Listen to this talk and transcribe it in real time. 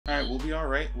right, we'll be all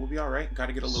right. We'll be all right. Got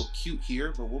to get a little cute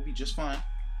here, but we'll be just fine.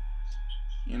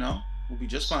 You know, we'll be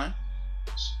just fine.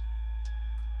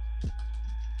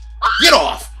 Get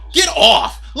off! Get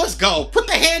off! Let's go. Put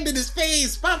the hand in his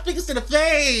face. 5 fingers to the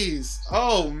face.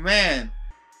 Oh, man.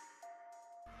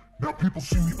 Now people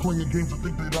see me playing games and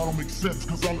think that I don't make sense,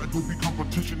 cause I like to be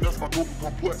competition, that's my global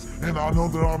complex. And I know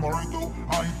that I'm alright though,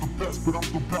 I ain't the best, but I'm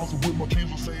still bouncing with my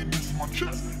chains saying this in my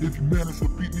chest. If you manage to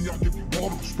beat me, I give you all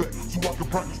the respect, so I can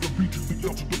practice the beat you to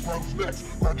yell to the crowd who's next.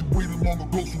 Graduated long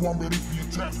ago, so I'm ready for your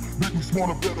test. Make me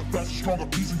smarter, better, faster, stronger,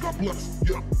 peace and God bless.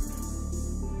 Yeah.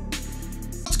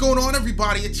 What's going on,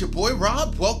 everybody? It's your boy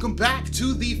Rob. Welcome back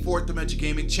to the Fourth Dimension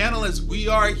Gaming channel, as we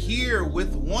are here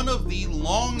with one of the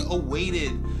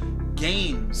long-awaited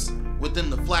games within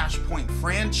the Flashpoint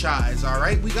franchise. All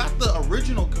right, we got the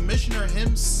original commissioner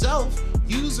himself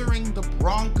using the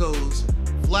Broncos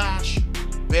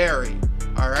Flashberry.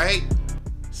 All right,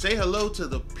 say hello to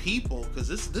the people, because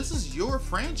this is your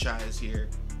franchise here.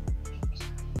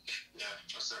 Yeah,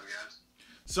 what's up, guys?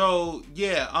 So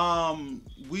yeah,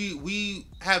 we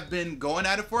have been going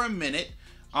at it for a minute,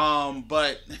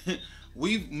 but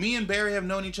me and Barry have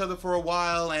known each other for a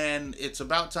while, and it's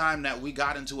about time that we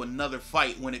got into another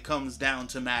fight when it comes down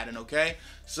to Madden, okay?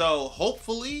 So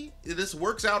hopefully this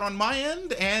works out on my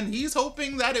end, and he's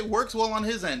hoping that it works well on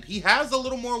his end. He has a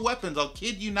little more weapons, I'll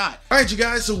kid you not. All right, you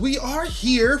guys, so we are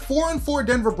here, 4-4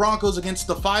 Denver Broncos against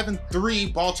the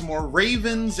 5-3 Baltimore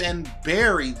Ravens, and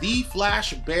Barry, the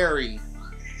Flashberry,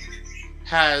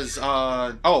 has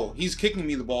oh, he's kicking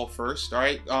me the ball first. All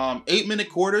right, 8-minute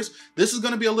quarters. This is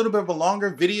going to be a little bit of a longer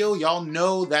video. Y'all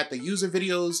know that the user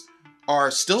videos are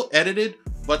still edited,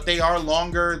 but they are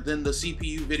longer than the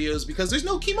CPU videos because there's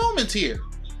no key moments here,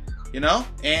 you know.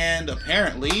 And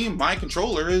apparently my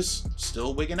controller is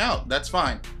still wigging out. That's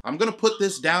fine. I'm gonna put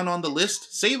this down on the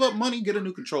list, save up money, get a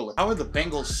new controller. How are the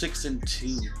Bengals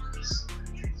 6-2?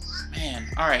 Man,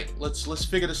 all right, let's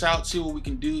figure this out, see what we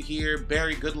can do here.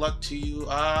 Barry, good luck to you.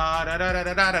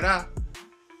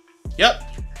 Yep.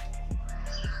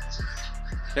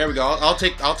 There we go. I'll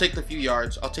take the few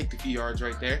yards. I'll take the few yards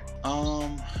right there.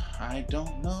 I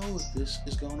don't know if this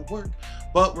is gonna work,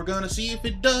 but we're gonna see if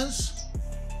it does.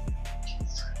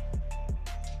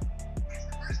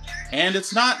 And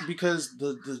it's not, because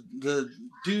the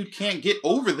dude can't get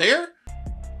over there.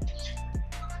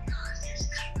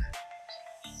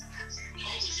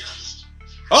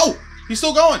 Oh, he's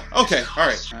still going. Okay, all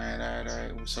right. All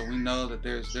right. So we know that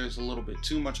there's a little bit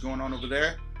too much going on over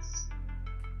there.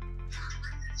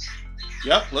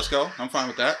 Yep, let's go. I'm fine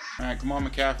with that. All right, come on,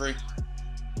 McCaffrey.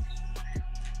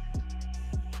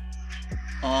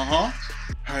 Uh-huh.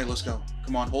 All right, let's go.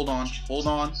 Come on, hold on. Hold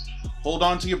on. Hold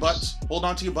on to your butts. Hold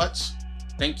on to your butts.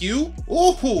 Thank you.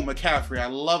 Ooh, McCaffrey, I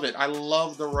love it. I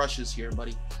love the rushes here,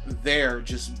 buddy. They're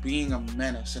just being a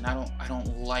menace, and I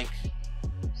don't like that.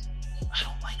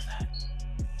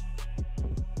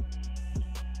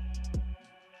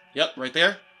 Yep, right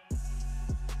there.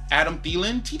 Adam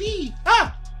Thielen, TD.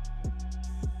 Ah!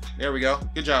 There we go.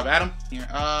 Good job, Adam. Here,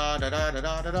 all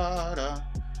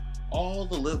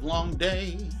the live long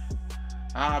day,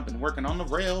 I've been working on the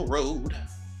railroad.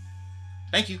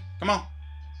 Thank you. Come on.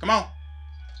 Come on.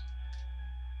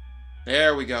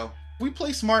 There we go. If we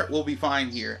play smart, we'll be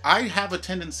fine here. I have a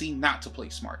tendency not to play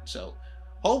smart, so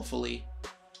hopefully.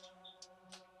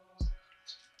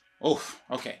 Oh,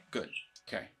 okay, good.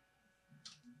 Okay.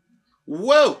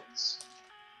 Whoa!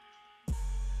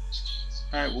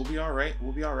 Alright, we'll be alright.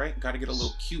 We'll be alright. Gotta get a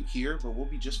little cute here, but we'll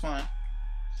be just fine.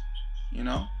 You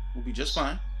know? We'll be just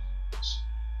fine.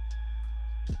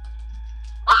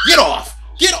 Get off!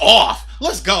 Get off!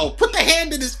 Let's go! Put the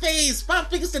hand in his face! 5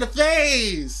 fingers to the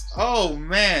face! Oh,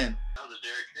 man. That was a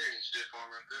Derrick Henry stiff arm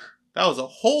right there. That was a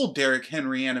whole Derrick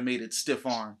Henry animated stiff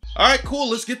arm. Alright,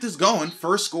 cool. Let's get this going.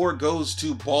 First score goes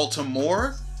to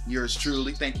Baltimore. Yours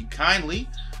truly. Thank you kindly.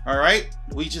 All right,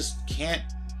 we just can't.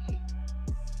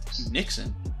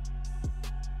 Nixon.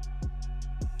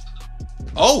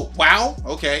 Oh, wow.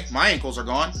 Okay, my ankles are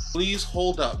gone. Please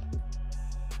hold up.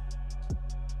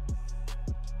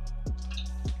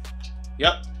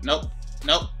 Yep. Nope.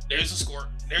 Nope. There's a score.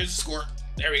 There's a score.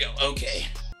 There we go. Okay.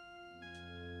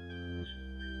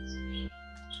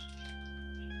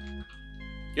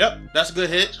 Yep, that's a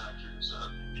good hit.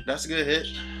 That's a good hit.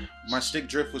 My stick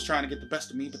drift was trying to get the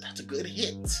best of me, but that's a good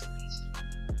hit.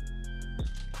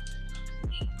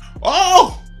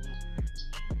 Oh!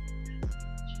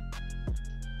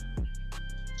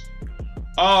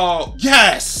 Oh,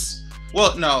 yes!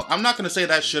 Well, no, I'm not going to say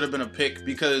that should have been a pick,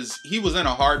 because he was in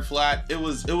a hard flat. It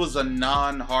was a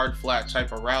non-hard flat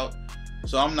type of route,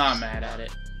 so I'm not mad at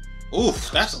it. Oof,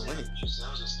 that's a lick.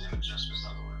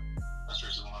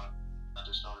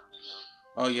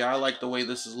 Oh yeah, I like the way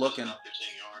this is looking. 15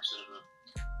 yards instead of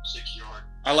a 6 yard.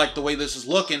 I like the way this is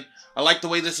looking. I like the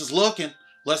way this is looking.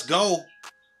 Let's go.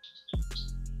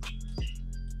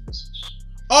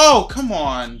 Oh, come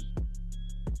on.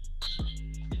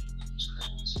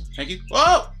 Thank you.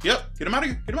 Whoa! Yep. Get him out of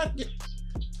here. Get him out. Get.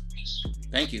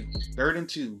 Thank you. 3rd and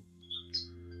 2.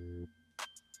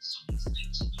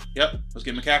 Yep. Let's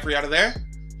get McCaffrey out of there.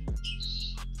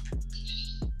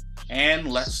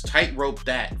 And let's tightrope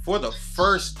that for the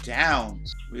 1st down.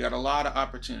 We got a lot of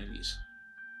opportunities.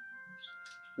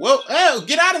 Whoa! Oh,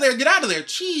 get out of there! Get out of there!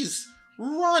 Jeez!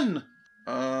 Run!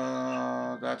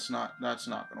 That's not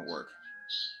gonna work.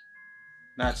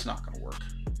 That's not gonna work.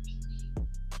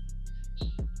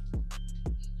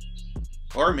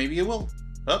 Or maybe it will.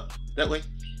 Up, that way,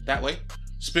 that way.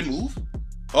 Spin move.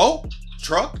 Oh,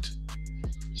 trucked.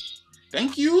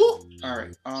 Thank you. All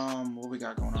right. What we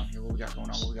got going on here? What we got going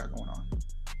on? What we got going on?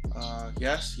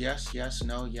 Yes, yes, yes,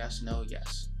 no, yes, no,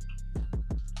 yes.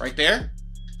 Right there.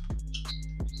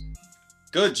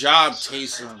 Good job,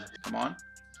 Taysom. Come on.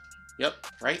 Yep.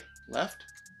 Right. Left.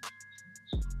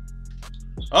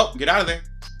 Oh, get out of there.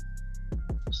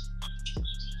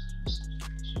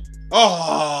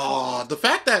 Oh, the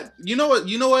fact that you know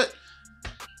what?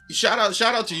 Shout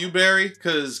out to you, Barry,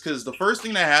 because the first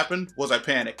thing that happened was I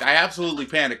panicked. I absolutely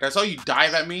panicked. I saw you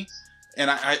dive at me, and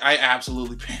I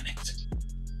absolutely panicked.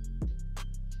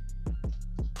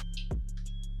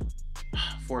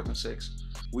 4th and 6.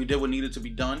 We did what needed to be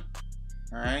done.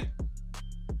 All right.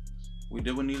 We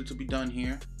did what needed to be done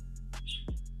here.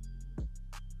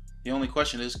 The only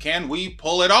question is, can we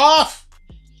pull it off?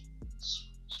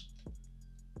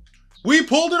 We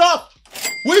pulled it off!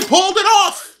 We pulled it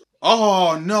off!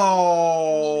 Oh,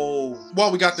 no.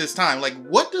 Well, we got this time. Like,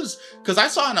 what does... Because I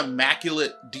saw an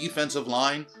immaculate defensive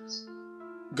line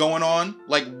going on.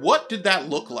 Like, what did that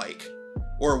look like?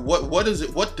 Or what is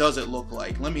it? What does it look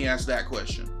like? Let me ask that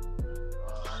question.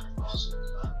 I think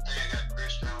I got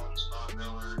Chris Jones, Von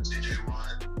Miller, TJ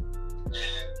Watt,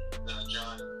 and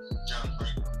John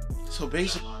Franklin. So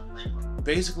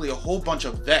basically a whole bunch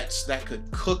of vets that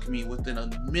could cook me within a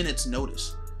minute's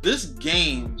notice. This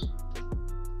game...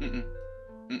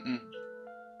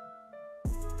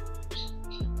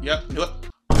 Yep, do it.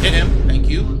 Hit him. Thank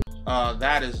you.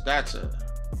 That's a...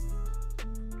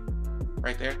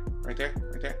 Right there. Right there.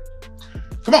 Right there.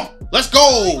 Come on. Let's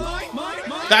go.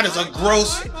 That is a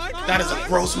gross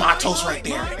matos right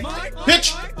there.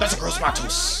 Pitch. That's a gross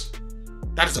matos.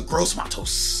 That is a gross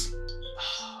matos.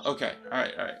 Okay. All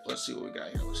right. Let's see what we got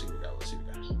here. Let's see what we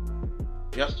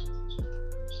got. Yep.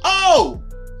 Oh!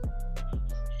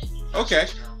 Okay.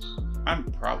 I'm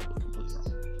probably completely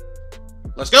wrong.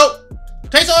 Let's go!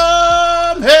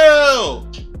 Taysom Hill!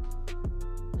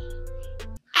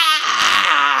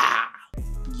 Ah!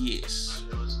 Yes.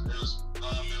 It was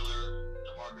Von Miller,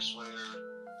 DeMarcus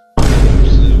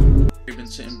Ware. We've been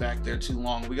sitting back there too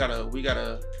long. We gotta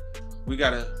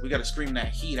scream that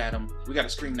heat at him. We gotta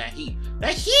scream that heat.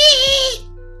 That heat!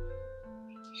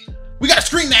 We gotta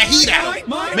scream that heat at him.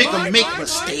 Make him make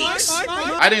mistakes.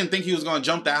 I didn't think he was gonna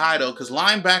jump that high though, because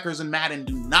linebackers in Madden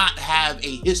do not have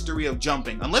a history of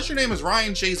jumping. Unless your name is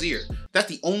Ryan Shazier. That's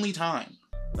the only time.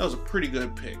 That was a pretty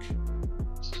good pick.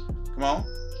 Come on.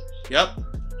 Yep.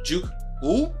 Juke.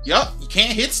 Ooh. Yep. You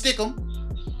can't hit stick him.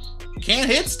 Can't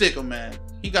hit stick him, man.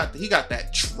 He got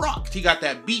that trucked. He got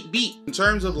that beat. In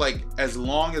terms of like, as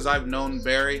long as I've known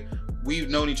Barry, we've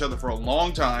known each other for a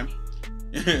long time.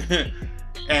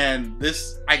 And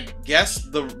this, I guess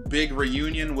the big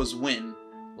reunion was when,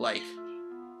 like,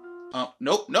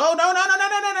 nope, no.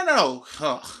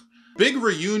 Ugh. Big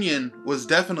reunion was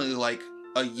definitely like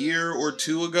a year or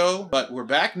two ago, but we're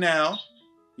back now,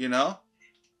 you know,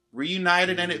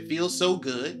 reunited, and it feels so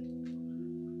good.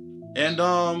 And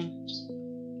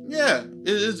yeah,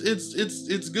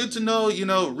 it's good to know, you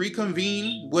know,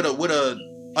 reconvene with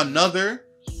another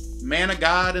man of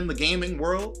God in the gaming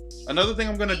world. Another thing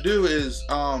I'm gonna do is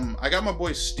I got my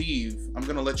boy Steve. I'm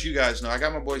gonna let you guys know I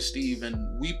got my boy Steve,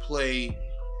 and we play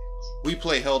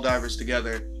Helldivers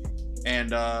together.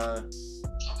 And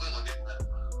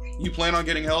you plan on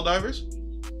getting Helldivers?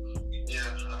 Yeah,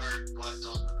 I heard Black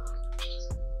talking about it.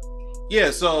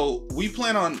 Yeah, so we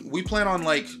plan on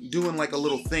like doing like a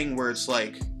little thing where it's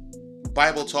like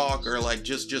Bible talk or like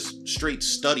just straight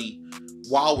study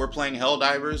while we're playing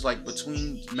Helldivers, like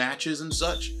between matches and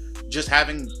such, just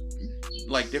having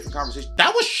like different conversations.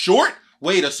 That was short.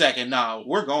 Wait a second. Nah,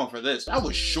 we're going for this. That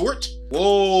was short.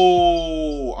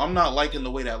 Whoa, I'm not liking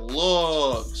the way that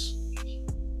looks.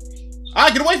 Ah,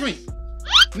 get away from me.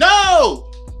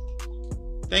 No.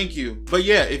 Thank you. But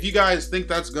yeah, if you guys think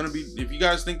that's gonna be, if you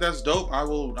guys think that's dope, I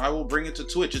will bring it to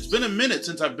Twitch. It's been a minute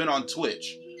since I've been on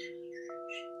Twitch.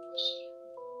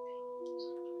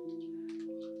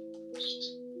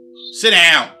 Sit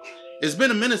down. It's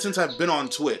been a minute since I've been on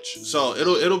Twitch, so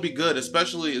it'll be good,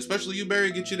 especially you,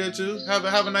 Barry. Get you there too. Have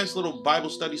a nice little Bible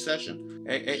study session.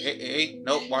 Hey.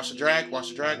 Nope. Watch the drag.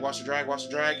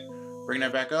 Bring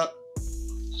that back up.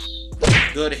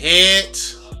 Good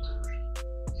hit.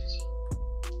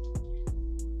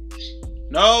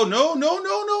 No.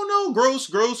 Gross.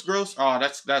 Oh,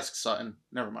 that's Sutton.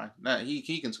 Never mind. Nah,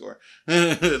 he can score.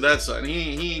 That's Sutton.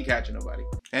 He ain't catching nobody.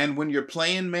 And when you're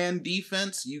playing man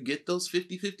defense, you get those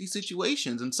 50-50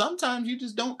 situations. And sometimes you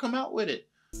just don't come out with it.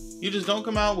 You just don't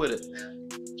come out with it.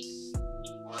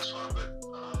 Well, that's fine, but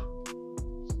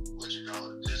what you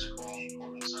call it? Physical.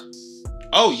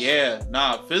 Oh, yeah.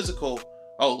 Nah, physical.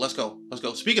 Oh, let's go.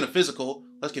 Speaking of physical,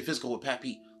 let's get physical with Pat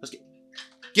Pete.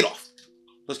 Get off.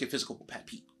 Let's get physical with Pat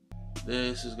Pete.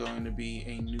 This is going to be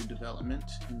a new development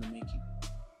in the making.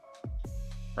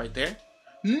 Right there.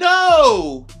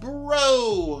 No,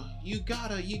 bro, you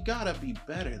gotta be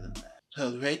better than that.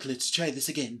 All right, let's try this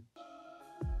again.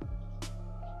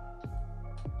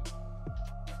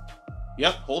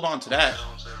 Yep, hold on to that.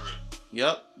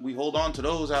 Yep, we hold on to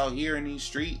those out here in these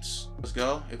streets. Let's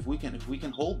go. If we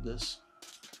can hold this.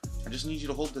 I just need you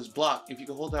to hold this block. If you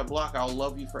can hold that block, I'll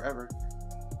love you forever.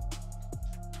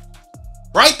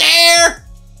 Right there!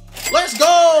 Let's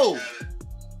go!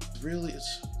 Really?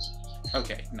 It's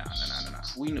okay. Nah.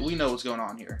 We know what's going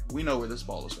on here. We know where this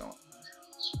ball is going.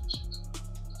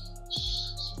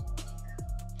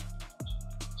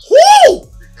 Whoo!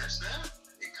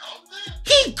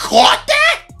 He caught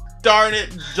that? Darn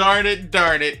it.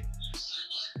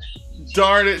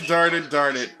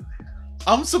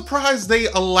 I'm surprised they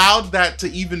allowed that to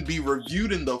even be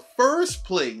reviewed in the first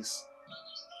place.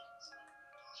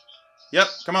 Yep,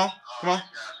 come on.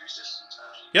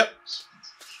 Yep.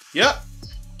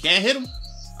 Can't hit him.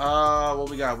 What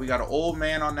we got? We got an old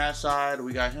man on that side.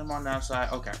 We got him on that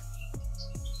side. Okay.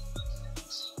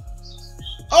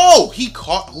 Oh, he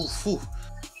caught. Oof. All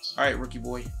right, rookie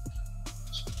boy.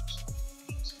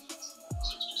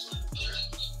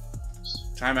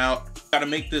 Timeout.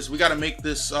 We gotta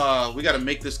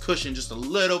make this cushion just a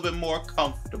little bit more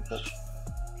comfortable.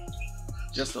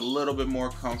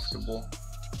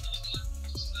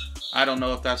 I don't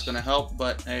know if that's gonna help,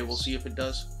 but hey, we'll see if it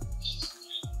does.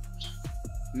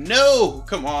 No,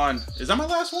 come on. Is that my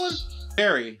last one?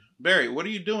 Barry, what are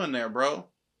you doing there, bro?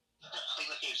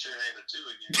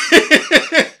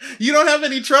 You don't have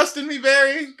any trust in me,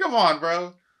 Barry? Come on,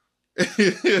 bro.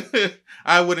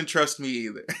 I wouldn't trust me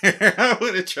either.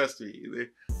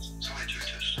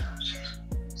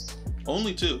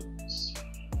 Only 2.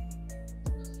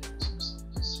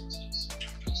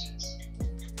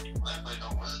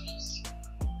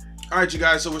 All right, you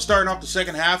guys. So we're starting off the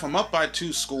second half. I'm up by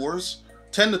 2 scores,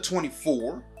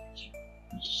 10-24.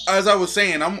 As I was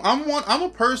saying, I'm a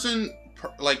person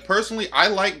like personally. I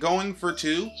like going for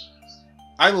 2.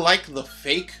 I like the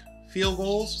fake field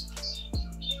goals.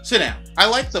 Sit down. I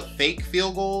like the fake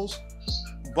field goals,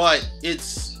 but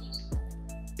it's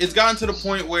gotten to the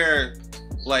point where,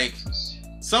 like,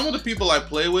 some of the people I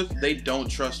play with, they don't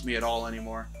trust me at all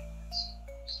anymore.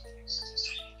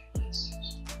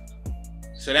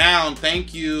 Sit down.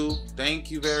 Thank you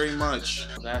very much.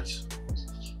 That's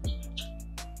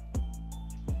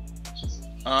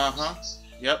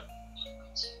yep.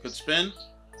 Good spin.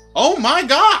 Oh my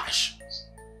gosh.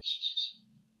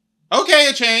 Okay,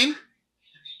 a chain.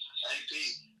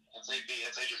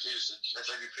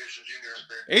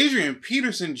 Adrian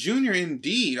Peterson Jr.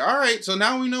 indeed. All right, so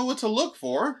now we know what to look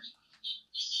for.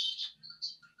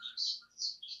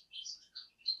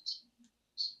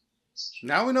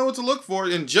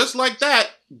 And just like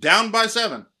that, down by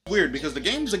 7. Weird, because the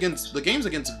games against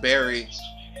Barry,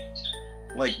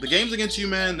 like the games against you,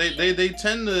 man, they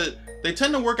tend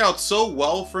to work out so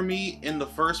well for me in the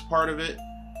first part of it,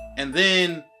 and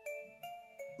then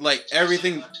like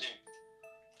everything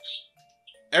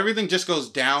just goes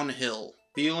downhill.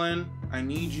 Feeling, I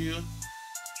need you.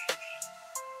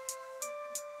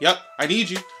 Yep, I need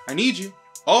you.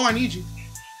 Oh, I need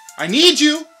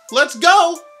you. Let's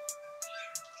go.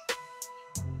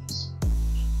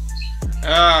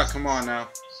 Ah, come on now.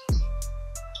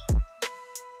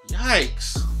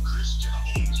 Yikes.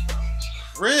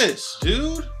 Chris,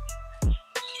 dude.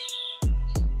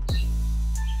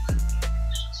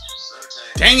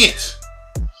 Dang it.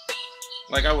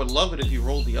 Like, I would love it if you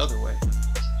rolled the other way.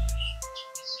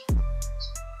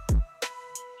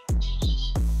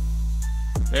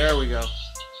 There we go.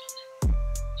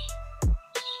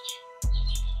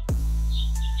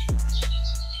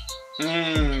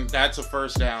 That's a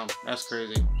first down. That's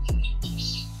crazy.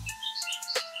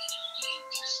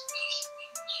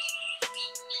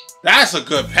 That's a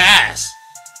good pass.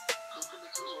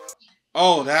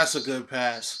 Oh, that's a good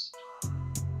pass.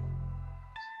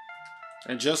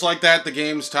 And just like that, the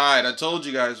game's tied. I told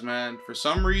you guys, man. For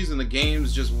some reason, the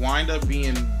games just wind up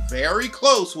being very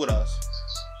close with us.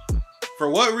 For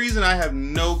what reason, I have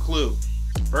no clue.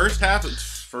 First half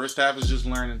is just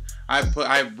learning.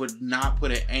 I would not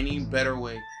put it any better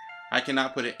way. I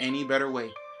cannot put it any better way.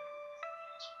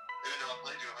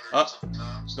 Up,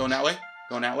 going that way,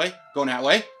 going that way, going that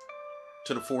way.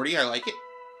 To the 40, I like it.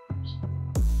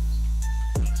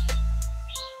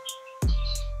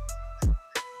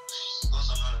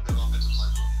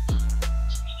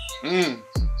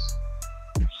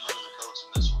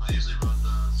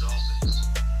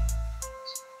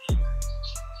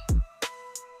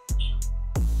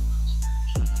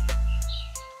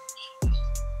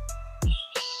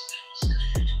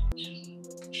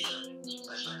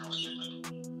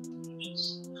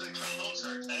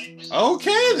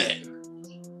 Okay then.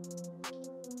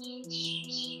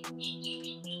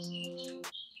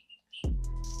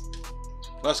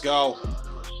 Let's go.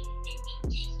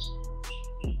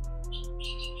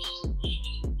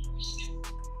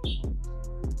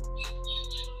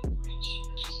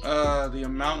 The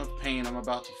amount of pain I'm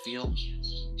about to feel.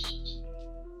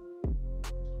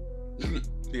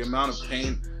 the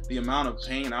amount of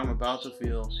pain I'm about to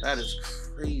feel. That is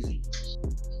crazy.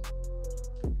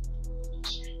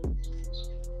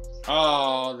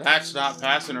 Oh, that's not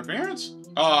pass interference?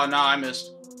 Oh, no, I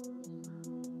missed.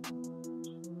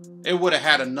 It would have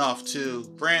had enough, too.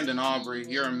 Brandon Aubrey,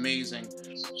 you're amazing.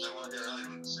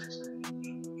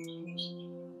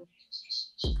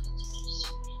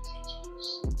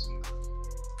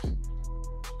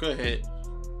 Good hit.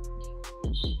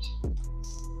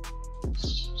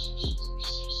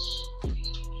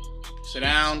 Sit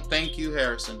down. Thank you,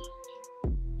 Harrison.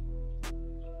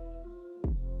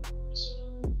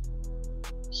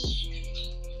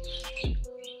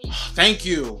 Thank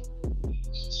you.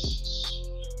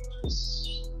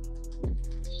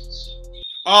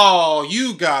 Oh,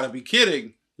 you gotta be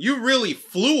kidding. You really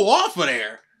flew off of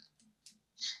there.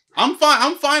 I'm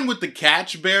fine with the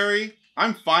catch, Barry.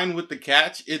 I'm fine with the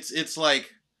catch. It's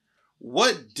like,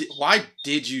 why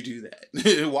did you do that?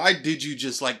 Why did you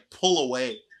just like pull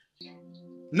away?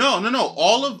 No.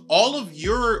 All of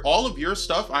your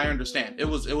stuff, I understand. It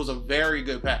was a very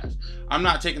good pass. I'm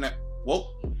not taking that.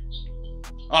 Whoa.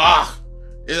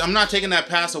 I'm not taking that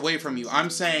pass away from you. I'm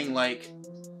saying, like,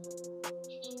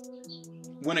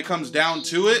 when it comes down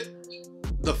to it,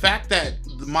 the fact that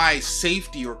my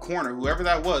safety or corner, whoever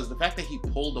that was, the fact that he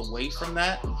pulled away from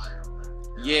that,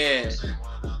 yeah.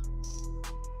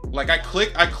 Like I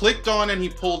clicked on and he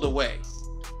pulled away.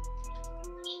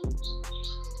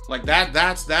 Like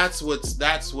that's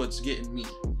what's getting me.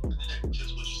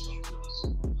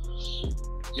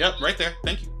 Yep, right there.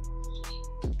 Thank you.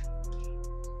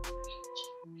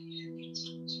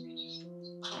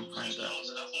 I'm fine with that.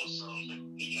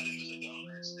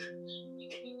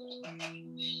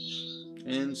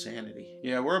 Insanity.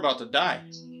 Yeah, we're about to die.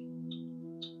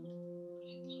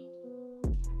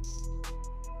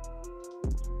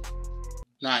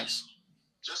 Nice.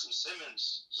 Justin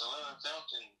Simmons, Atlanta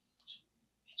Falcon.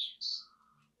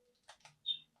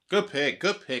 Good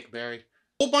pick, Barry.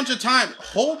 Whole bunch of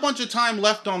time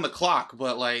left on the clock,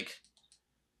 but like,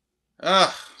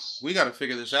 we gotta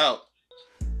figure this out.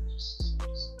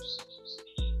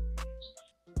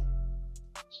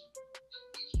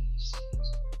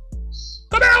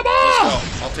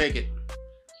 I'll take it.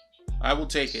 I will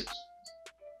take it.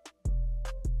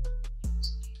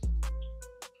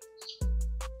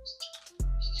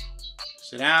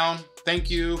 Sit down. Thank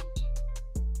you.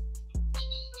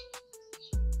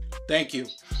 Thank you.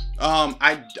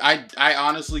 I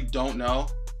honestly don't know.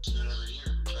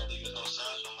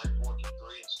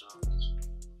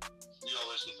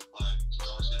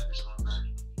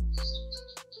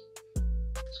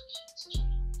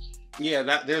 Yeah,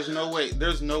 there's no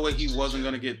way he wasn't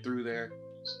gonna get through there.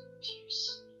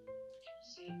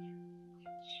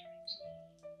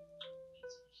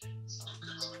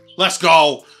 Let's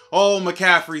go. Oh,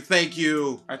 McCaffrey, thank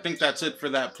you. I think that's it for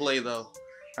that play, though.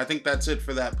 I think that's it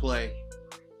for that play.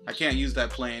 I can't use that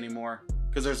play anymore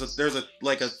because there's a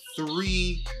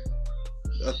three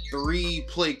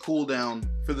play cooldown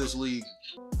for this league.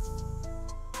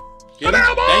 Get him?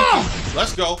 Thank you.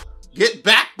 Let's go. Get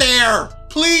back there,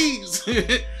 please.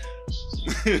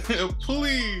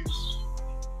 Please.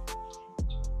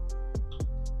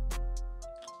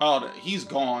 Oh, he's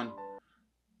gone.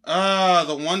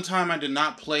 The one time I did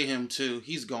not play him too,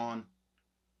 he's gone.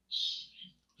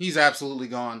 He's absolutely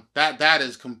gone. That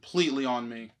is completely on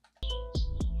me.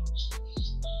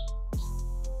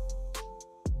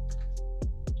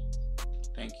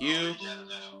 Thank you.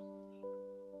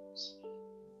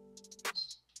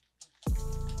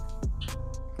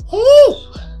 Whoo!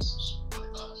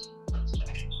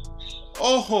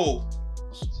 Oh!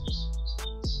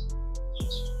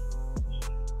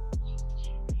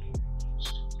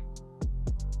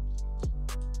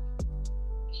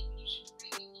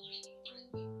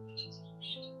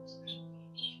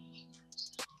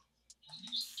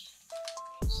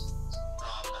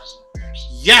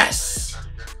 Yes!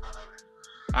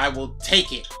 I will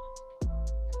take it.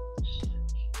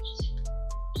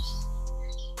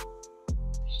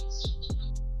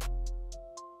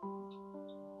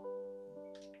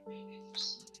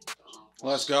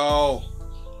 Let's go.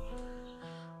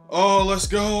 Oh, let's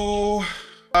go.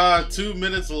 2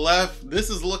 minutes left.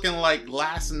 This is looking like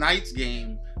last night's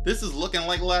game. This is looking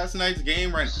like last night's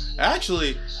game right now.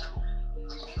 Actually,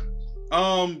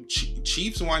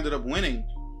 Chiefs winded up winning.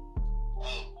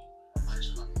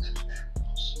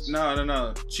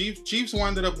 No. Chiefs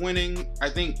winded up winning. I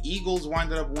think Eagles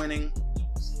winded up winning.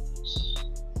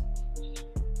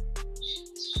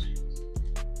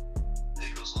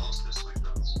 Eagles lost this week,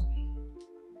 though.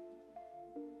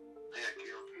 They got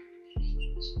killed.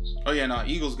 Oh yeah, no,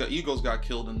 Eagles got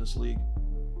killed in this league.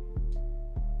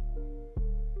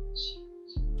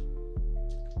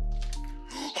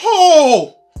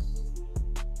 Oh!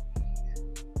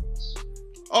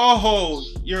 Oh,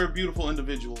 you're a beautiful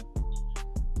individual.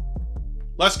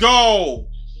 Let's go!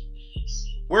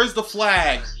 Where's the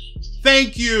flag?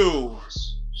 Thank you!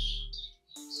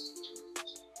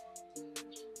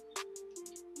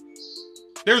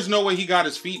 There's no way he got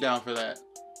his feet down for that.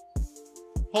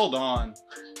 Hold on.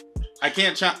 I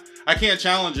can't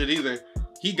challenge it either.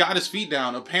 He got his feet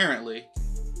down, apparently.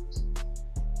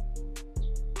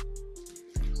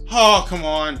 Oh, come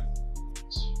on.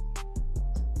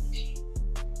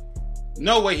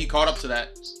 No way he caught up to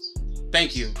that.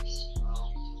 Thank you.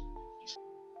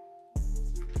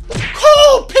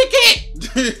 Cole, pick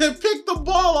it! Pick the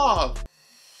ball off.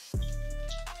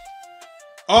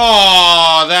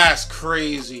 Oh, that's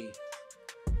crazy.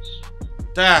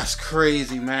 That's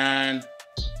crazy, man.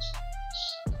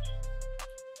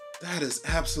 That is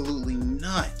absolutely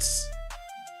nuts.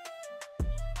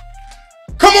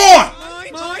 Come on!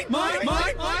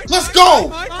 Let's go!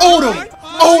 Odom!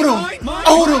 Odom!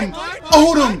 Odom!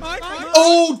 Odom!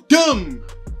 Odom!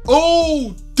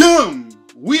 Odom!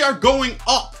 We are going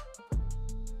up.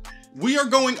 We are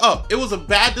going up. It was a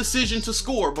bad decision to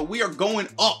score, but we are going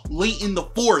up late in the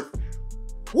fourth.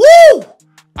 Woo!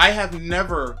 I have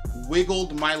never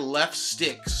wiggled my left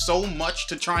stick so much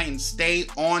to try and stay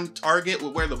on target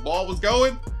with where the ball was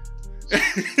going.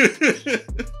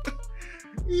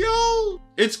 Yo,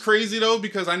 it's crazy though,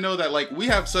 because I know that like we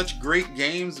have such great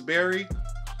games, Barry.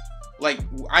 Like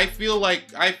I feel like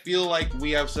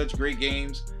we have such great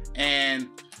games, and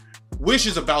Wish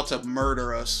is about to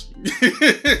murder us.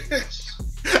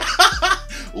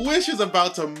 Wish is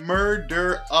about to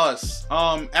murder us.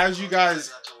 As you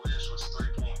guys,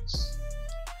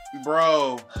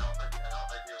 bro,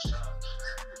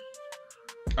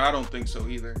 I don't think so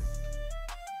either.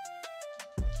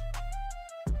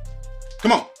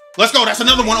 Come on, let's go. That's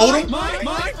another one, Odom.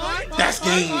 That's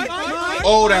game.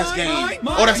 Oh, that's game.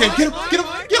 Oh, that's game. Get him, get him,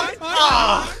 get him.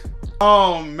 Ah.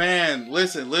 Oh man,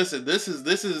 listen. This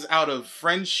is out of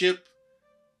friendship.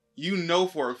 You know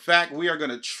for a fact we are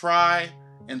gonna try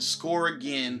and score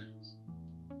again.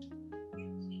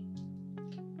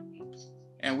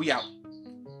 And we out.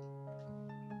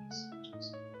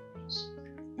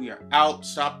 We are out.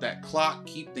 Stop that clock.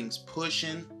 Keep things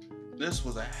pushing. This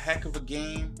was a heck of a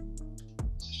game.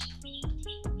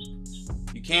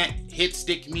 You can't hit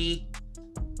stick me.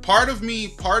 Part of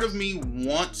me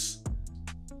wants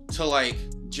to like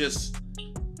just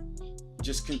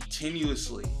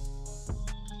continuously.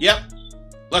 Yep.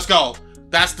 Let's go.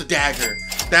 That's the dagger.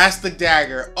 That's the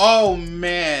dagger. Oh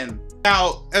man.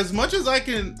 Now, as much as I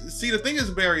can see, the thing is,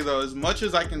 Barry, though, as much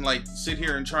as I can like sit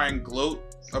here and try and gloat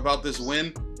about this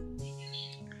win,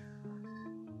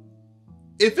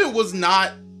 if it was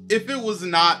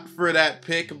not for that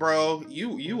pick, bro,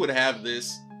 you would have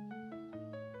this.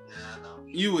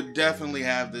 You would definitely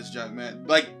have this, Junkman.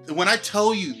 Like, when I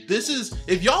tell you, this is,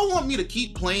 if y'all want me to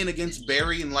keep playing against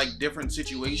Barry in like different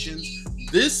situations,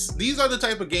 these are the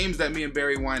type of games that me and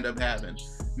Barry wind up having.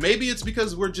 Maybe it's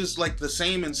because we're just like the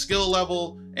same in skill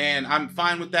level, and I'm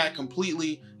fine with that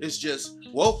completely. It's just,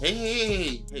 whoa,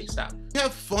 hey, stop. We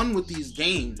have fun with these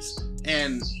games,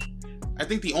 and I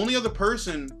think the only other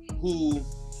person who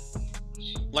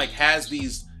like has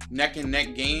these neck and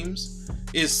neck games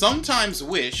is sometimes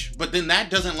Wish, but then that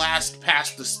doesn't last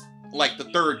past the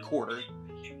third quarter.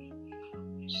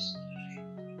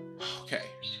 Okay,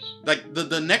 like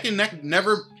the neck and neck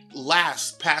never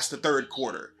lasts past the third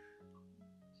quarter.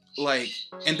 Like,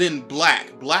 and then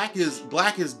Black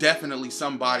is definitely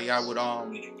somebody I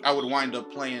would wind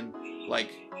up playing like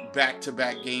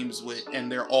back-to-back games with,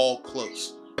 and they're all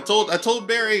close. I told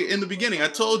Barry in the beginning, I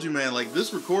told you, man, like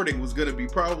this recording was gonna be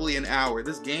probably an hour.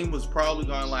 This game was probably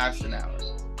gonna last an hour.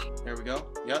 There we go.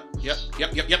 Yep.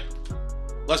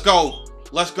 Let's go,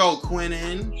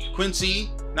 Quincy.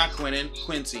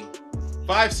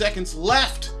 5 seconds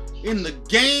left in the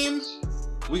game.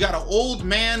 We got an old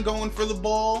man going for the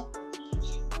ball.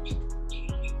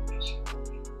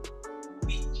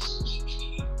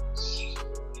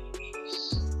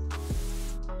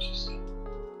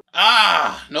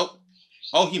 Ah, nope.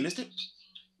 Oh, he missed it.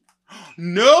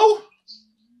 No,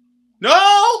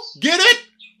 get it.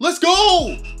 Let's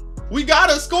go. We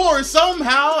gotta score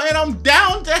somehow, and I'm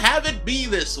down to have it be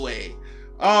this way.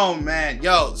 Oh man,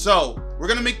 yo, so we're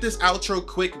gonna make this outro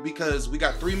quick because we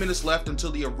got 3 minutes left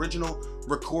until the original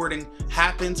recording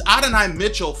happens. Adonai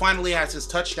Mitchell finally has his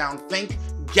touchdown, thank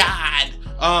God.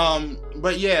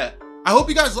 But yeah, I hope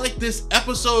you guys liked this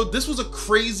episode. This was a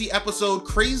crazy episode,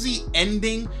 crazy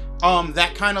ending,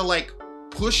 that kind of like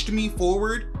pushed me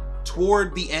forward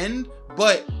toward the end.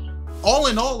 But all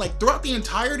in all, like throughout the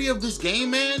entirety of this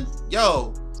game, man,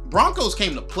 yo, Broncos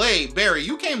came to play. Barry,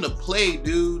 you came to play,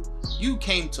 dude. You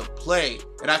came to play.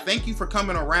 And I thank you for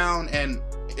coming around and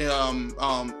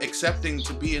accepting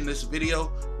to be in this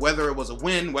video, whether it was a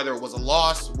win, whether it was a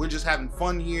loss. We're just having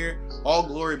fun here. All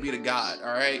glory be to God,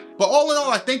 all right? But all in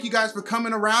all, I thank you guys for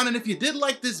coming around. And if you did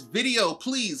like this video,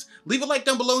 please leave a like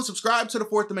down below and subscribe to the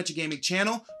Fourth Dimension Gaming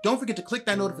channel. Don't forget to click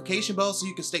that notification bell so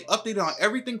you can stay updated on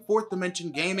everything Fourth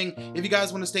Dimension Gaming. If you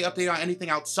guys want to stay updated on anything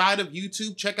outside of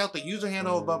YouTube, check out the user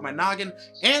handle above my noggin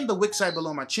and the Wix site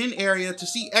below my chin area to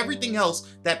see everything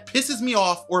else that pisses me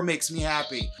off or makes me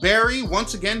happy. Barry,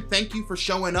 once again, thank you for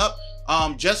showing up.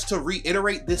 Just to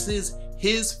reiterate, this is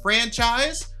his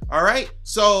franchise. All right,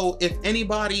 so if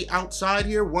anybody outside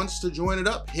here wants to join it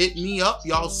up, hit me up.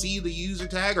 Y'all see the user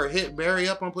tag, or hit Barry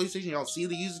up on PlayStation. Y'all see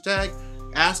the user tag.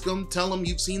 Ask him, tell him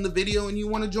you've seen the video and you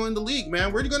want to join the league,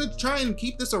 man. We're gonna try and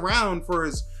keep this around for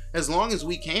as long as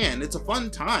we can. It's a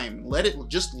fun time. Let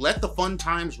the fun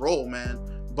times roll, man.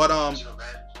 But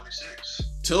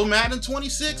till Madden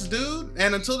 26, dude.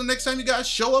 And until the next time you guys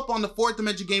show up on the Fourth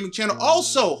Dimension Gaming channel.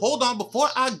 Also, hold on, before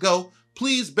I go,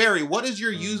 please, Barry, what is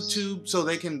your YouTube so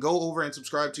they can go over and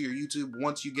subscribe to your YouTube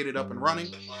once you get it up and running?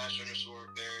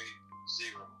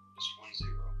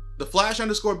 The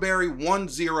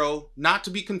Flash_Barry10, not to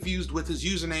be confused with his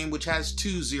username, which has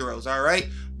 2 zeros, all right?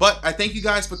 But I thank you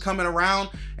guys for coming around,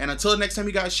 and until the next time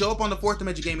you guys show up on the Fourth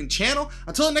Dimension Gaming channel,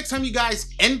 until the next time you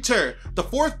guys enter the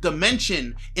Fourth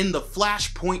Dimension in the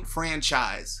Flashpoint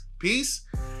franchise. Peace,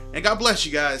 and God bless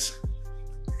you guys.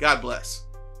 God bless.